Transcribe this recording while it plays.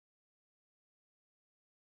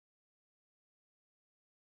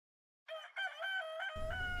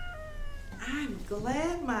I'm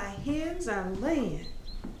glad my hens are laying.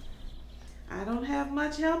 I don't have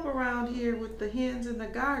much help around here with the hens in the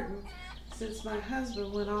garden since my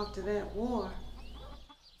husband went off to that war.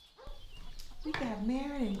 We got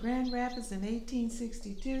married in Grand Rapids in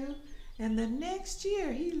 1862, and the next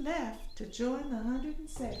year he left to join the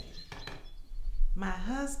 102nd. My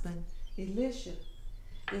husband, Elisha,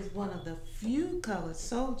 is one of the few colored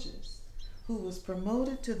soldiers who was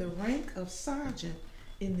promoted to the rank of sergeant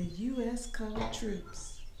in the U.S. colored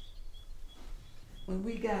troops. When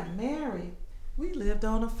we got married, we lived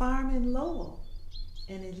on a farm in Lowell,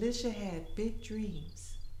 and Elisha had big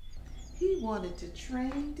dreams. He wanted to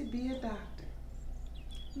train to be a doctor.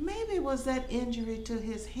 Maybe it was that injury to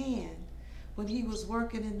his hand when he was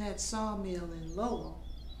working in that sawmill in Lowell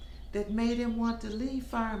that made him want to leave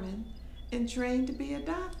farming and train to be a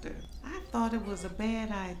doctor. I thought it was a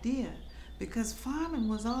bad idea because farming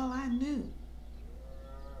was all I knew.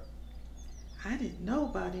 I didn't know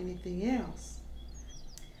about anything else.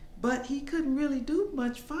 But he couldn't really do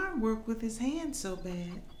much farm work with his hand so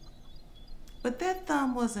bad. But that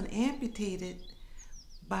thumb wasn't amputated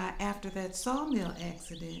after that sawmill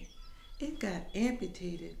accident. It got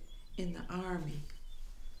amputated in the Army.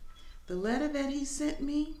 The letter that he sent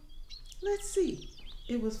me, let's see,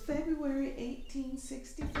 it was February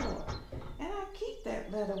 1864, and I keep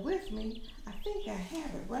that letter with me. I think I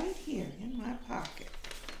have it right here in my pocket.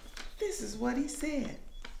 This is what he said.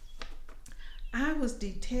 I was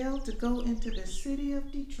detailed to go into the city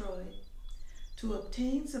of Detroit to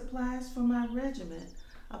obtain supplies for my regiment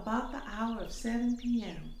about the hour of 7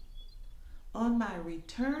 p.m. On my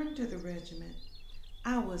return to the regiment,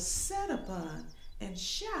 I was set upon and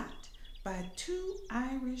shot by 2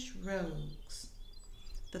 Irish rogues.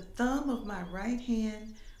 The thumb of my right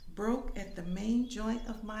hand broke at the main joint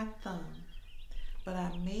of my thumb, but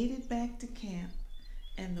I made it back to camp,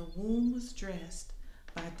 and the wound was dressed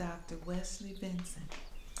by Dr. Wesley Vincent.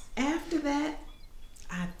 After that,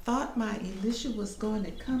 I thought my Elisha was going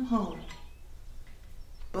to come home,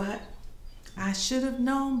 but I should have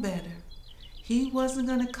known better. He wasn't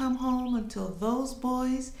going to come home until those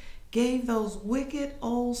boys gave those wicked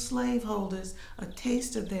old slaveholders a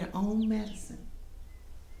taste of their own medicine.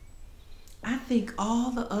 I think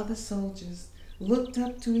all the other soldiers looked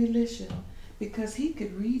up to Elisha because he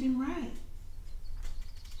could read and write.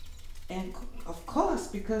 And of course,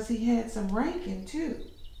 because he had some ranking too.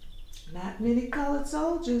 Not many colored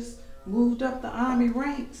soldiers moved up the Army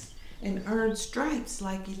ranks and earned stripes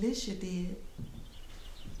like Elisha did.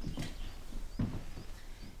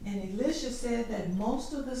 And Elisha said that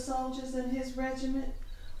most of the soldiers in his regiment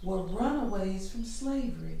were runaways from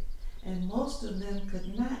slavery, and most of them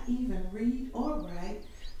could not even read or write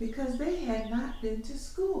because they had not been to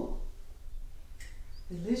school.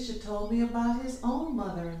 Elisha told me about his own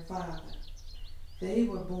mother and father. They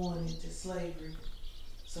were born into slavery,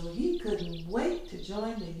 so he couldn't wait to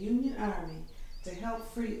join the Union Army to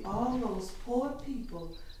help free all those poor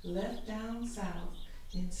people left down south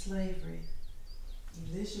in slavery.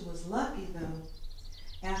 Elisha was lucky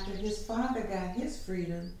though. After his father got his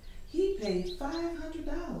freedom, he paid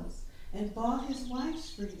 $500 and bought his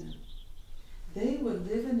wife's freedom. They were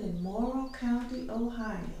living in Morrow County,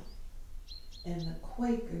 Ohio, and the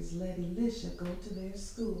Quakers let Elisha go to their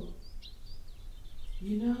school.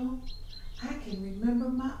 You know, I can remember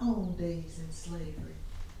my own days in slavery.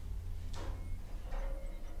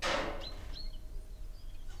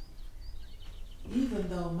 Even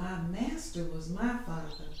though my master was my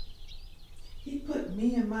father, he put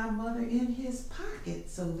me and my mother in his pocket,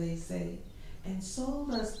 so they say, and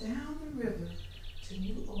sold us down the river to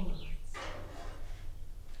New Orleans.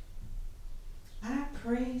 I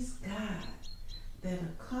praise God that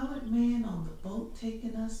a colored man on the boat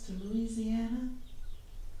taking us to Louisiana,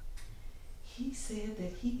 he said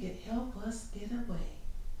that he could help us get away.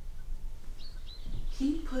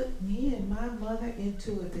 He put me and my mother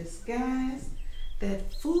into a disguise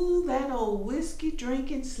that fooled that old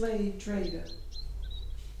whiskey-drinking slave trader.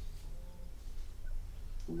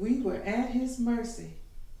 We were at his mercy,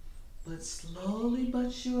 but slowly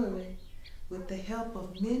but surely, with the help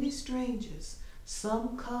of many strangers,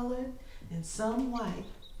 some colored and some white,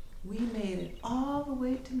 we made it all the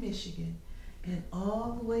way to Michigan and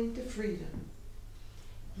all the way to freedom.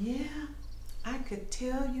 Yeah, I could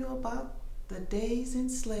tell you about the days in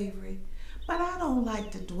slavery, but I don't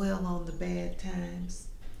like to dwell on the bad times.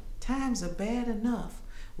 Times are bad enough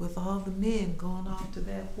with all the men going off to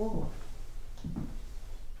that war.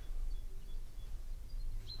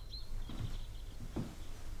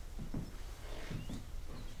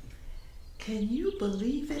 Can you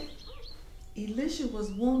believe it? Elisha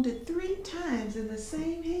was wounded 3 times in the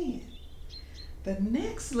same hand. The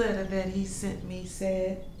next letter that he sent me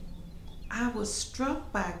said, I was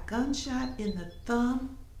struck by a gunshot in the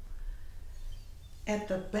thumb at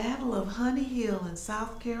the Battle of Honey Hill in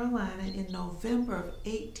South Carolina in November of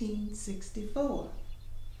 1864.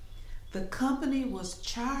 The company was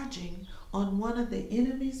charging on one of the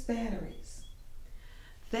enemy's batteries.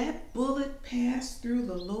 That bullet passed through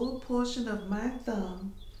the lower portion of my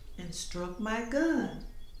thumb and struck my gun.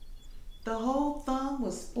 The whole thumb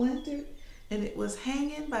was splintered and it was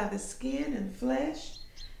hanging by the skin and flesh,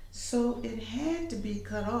 so it had to be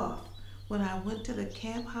cut off when I went to the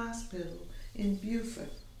camp hospital in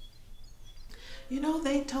Beaufort. You know,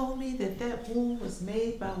 they told me that that wound was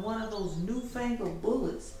made by one of those newfangled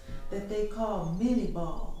bullets that they call mini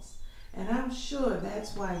balls, and I'm sure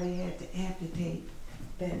that's why they had to amputate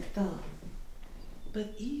that thumb.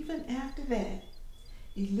 But even after that,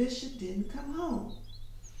 Elisha didn't come home.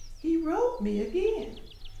 He wrote me again,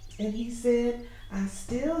 and he said I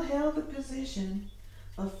still held the position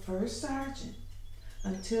of first sergeant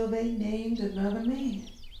until they named another man.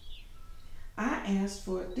 I asked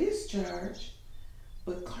for a discharge,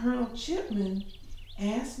 but Colonel Chipman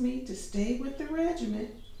asked me to stay with the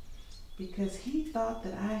regiment because he thought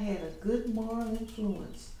that I had a good moral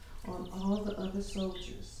influence on all the other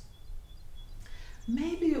soldiers.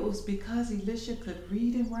 Maybe it was because Elisha could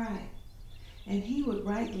read and write, and he would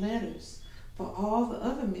write letters for all the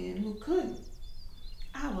other men who couldn't.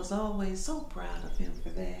 I was always so proud of him for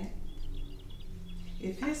that.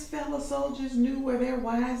 If his fellow soldiers knew where their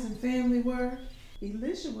wives and family were,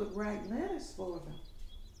 Elisha would write letters for them.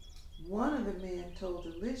 One of the men told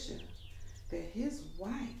Elisha that his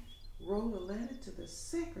wife wrote a letter to the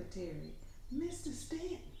secretary, Mr.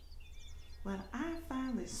 Stanton. When I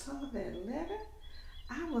finally saw that letter,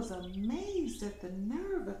 I was amazed at the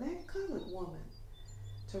nerve of that colored woman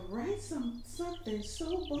to write something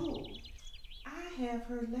so bold. I have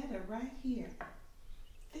her letter right here.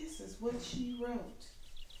 This is what she wrote.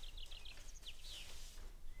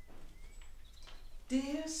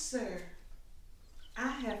 Dear Sir, I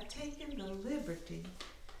have taken the liberty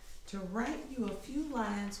to write you a few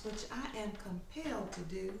lines which I am compelled to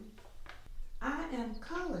do. I am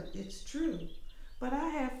colored, it's true, but I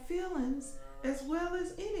have feelings as well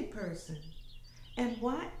as any person. And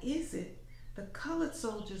why is it the colored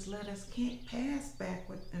soldiers' letters can't pass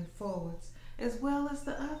backwards and forwards as well as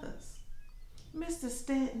the others? Mr.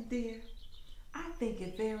 Stanton, dear, I think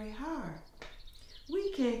it very hard.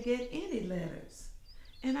 We can't get any letters,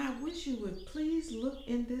 and I wish you would please look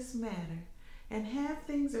in this matter and have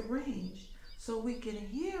things arranged so we can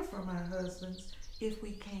hear from our husbands if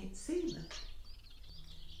we can't see them.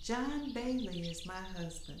 John Bailey is my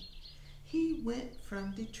husband. He went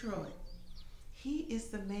from Detroit. He is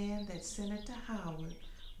the man that Senator Howard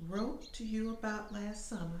wrote to you about last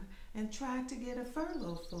summer and tried to get a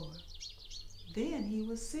furlough for. Then he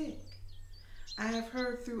was sick. I have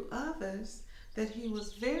heard through others that he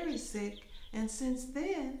was very sick, and since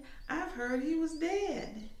then I've heard he was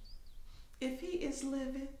dead. If he is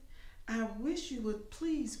living, I wish you would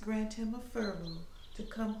please grant him a furlough to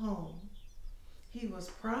come home. He was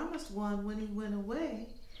promised one when he went away,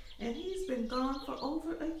 and he's been gone for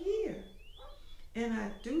over a year. And I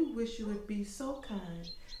do wish you would be so kind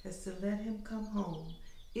as to let him come home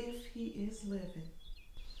if he is living.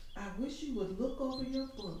 I wish you would look over your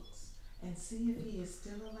books and see if he is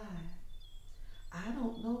still alive. I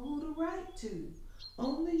don't know who to write to,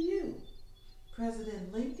 only you.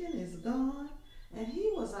 President Lincoln is gone, and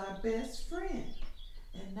he was our best friend,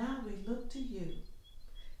 and now we look to you.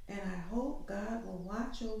 And I hope God will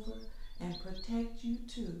watch over and protect you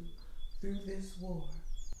too through this war.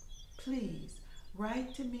 Please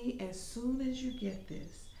write to me as soon as you get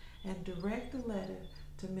this and direct the letter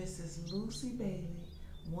to Mrs. Lucy Bailey,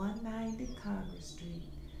 190 Congress Street,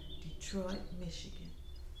 Detroit, Michigan.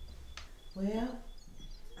 Well,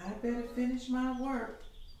 I better finish my work.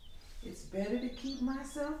 It's better to keep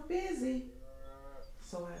myself busy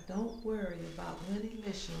so I don't worry about when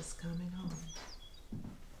Elisha is coming home.